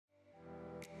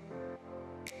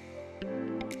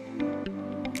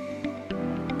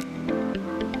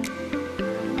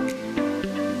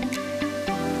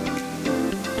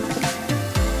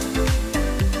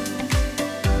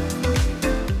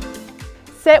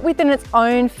Set within its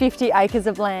own 50 acres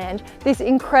of land, this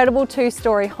incredible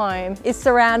two-storey home is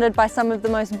surrounded by some of the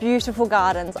most beautiful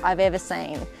gardens I've ever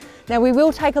seen. Now we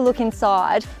will take a look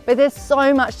inside, but there's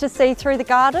so much to see through the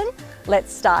garden.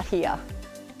 Let's start here.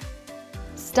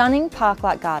 Stunning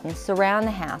park-like gardens surround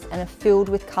the house and are filled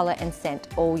with colour and scent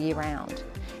all year round.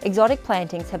 Exotic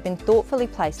plantings have been thoughtfully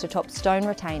placed atop stone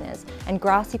retainers, and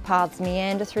grassy paths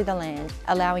meander through the land,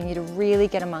 allowing you to really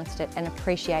get amongst it and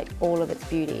appreciate all of its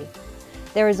beauty.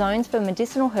 There are zones for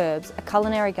medicinal herbs, a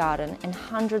culinary garden and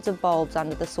hundreds of bulbs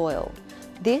under the soil.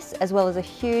 This, as well as a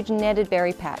huge netted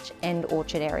berry patch and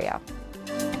orchard area.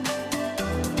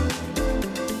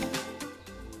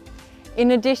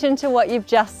 In addition to what you've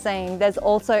just seen, there's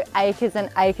also acres and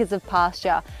acres of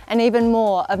pasture and even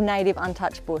more of native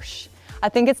untouched bush. I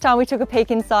think it's time we took a peek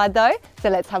inside though, so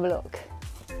let's have a look.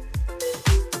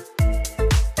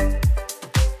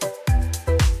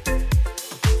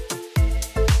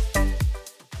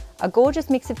 A gorgeous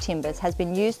mix of timbers has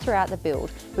been used throughout the build,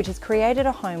 which has created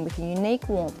a home with a unique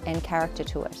warmth and character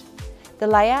to it. The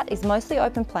layout is mostly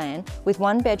open plan, with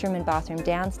one bedroom and bathroom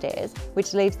downstairs,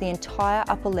 which leaves the entire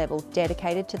upper level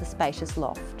dedicated to the spacious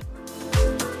loft.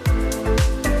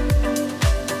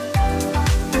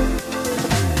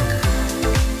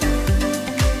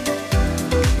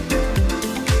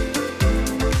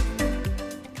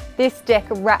 This deck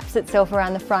wraps itself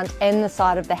around the front and the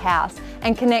side of the house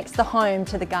and connects the home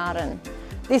to the garden.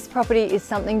 This property is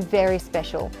something very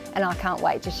special and I can't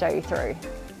wait to show you through.